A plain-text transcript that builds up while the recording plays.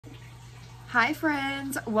Hi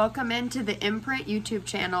friends, welcome into the Imprint YouTube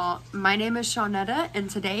channel. My name is Shawnetta and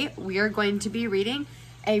today we are going to be reading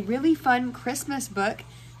a really fun Christmas book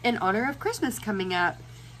in honor of Christmas coming up.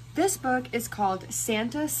 This book is called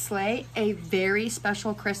Santa's Sleigh, A Very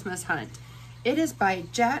Special Christmas Hunt. It is by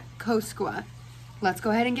Jack Koskwa. Let's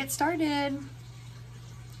go ahead and get started.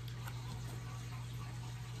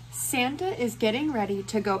 Santa is getting ready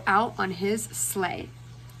to go out on his sleigh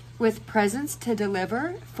with presents to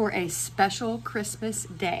deliver for a special Christmas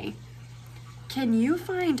day. Can you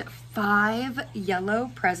find 5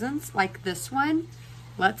 yellow presents like this one?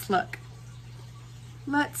 Let's look.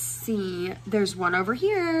 Let's see, there's one over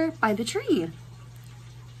here by the tree.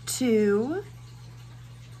 2,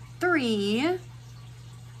 3,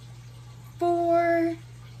 4,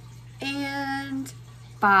 and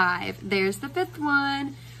 5. There's the 5th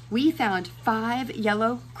one. We found 5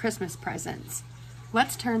 yellow Christmas presents.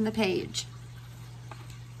 Let's turn the page.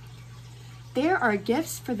 There are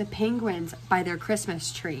gifts for the penguins by their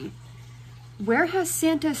Christmas tree. Where has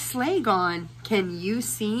Santa's sleigh gone? Can you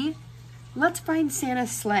see? Let's find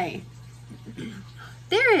Santa's sleigh.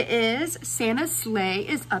 There it is. Santa's sleigh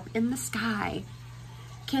is up in the sky.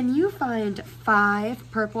 Can you find 5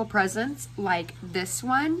 purple presents like this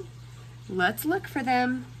one? Let's look for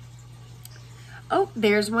them. Oh,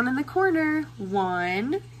 there's one in the corner.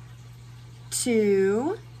 1,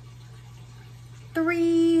 2,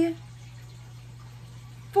 3,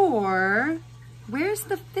 4. Where's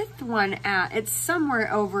the 5th one at? It's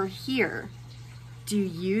somewhere over here. Do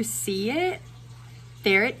you see it?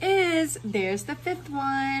 There it is. There's the 5th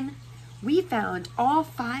one. We found all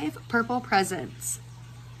 5 purple presents.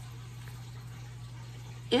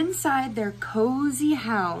 Inside their cozy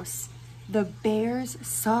house, the bears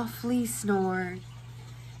softly snore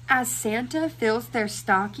as Santa fills their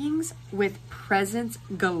stockings with presents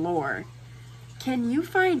galore. Can you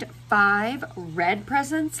find 5 red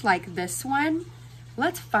presents like this one?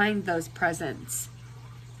 Let's find those presents.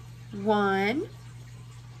 1,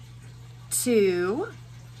 2,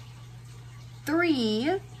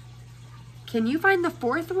 3. Can you find the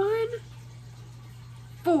 4th one?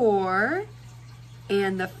 4.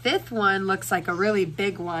 And the 5th one looks like a really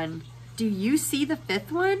big one. Do you see the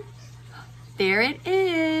 5th one? There it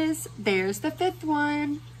is. There's the 5th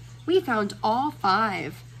one. We found all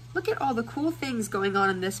 5. Look at all the cool things going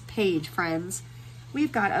on in this page, friends.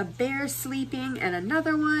 We've got a bear sleeping and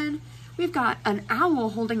another one. We've got an owl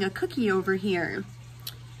holding a cookie over here.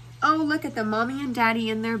 Oh, look at the mommy and daddy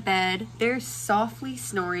in their bed. They're softly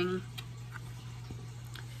snoring.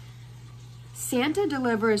 Santa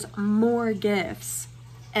delivers more gifts,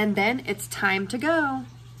 and then it's time to go.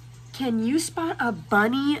 Can you spot a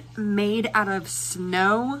bunny made out of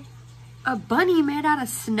snow? A bunny made out of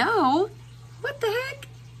snow? What the heck?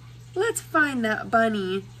 Let's find that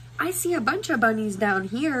bunny. I see a bunch of bunnies down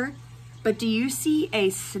here, but do you see a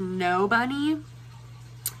snow bunny?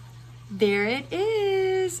 There it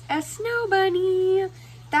is, a snow bunny.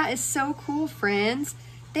 That is so cool, friends.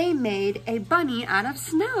 They made a bunny out of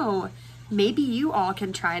snow. Maybe you all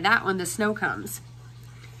can try that when the snow comes.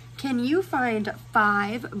 Can you find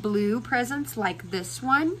 5 blue presents like this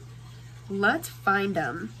one? Let's find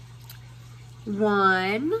them.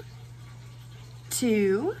 1,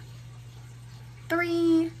 2,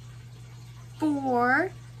 3,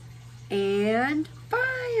 4, and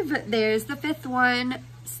 5. There's the 5th one,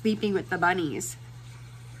 sleeping with the bunnies.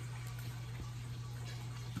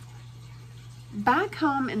 Back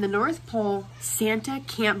home in the North Pole, Santa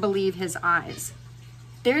can't believe his eyes.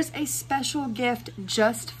 There's a special gift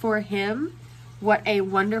just for him. What a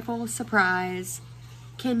wonderful surprise.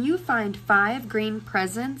 Can you find 5 green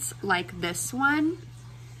presents like this one?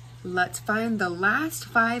 Let's find the last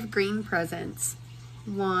 5 green presents.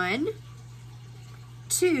 1,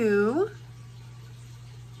 2,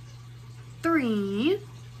 3,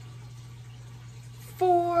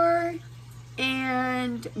 4,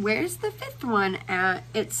 and where's the 5th one at?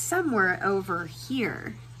 It's somewhere over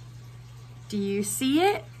here. Do you see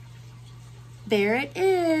it? There it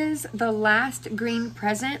is, the last green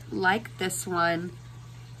present like this one.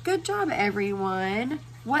 Good job, everyone.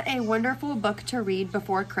 What a wonderful book to read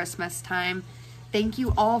before Christmas time. Thank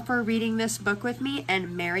you all for reading this book with me,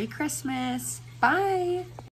 and Merry Christmas. Bye.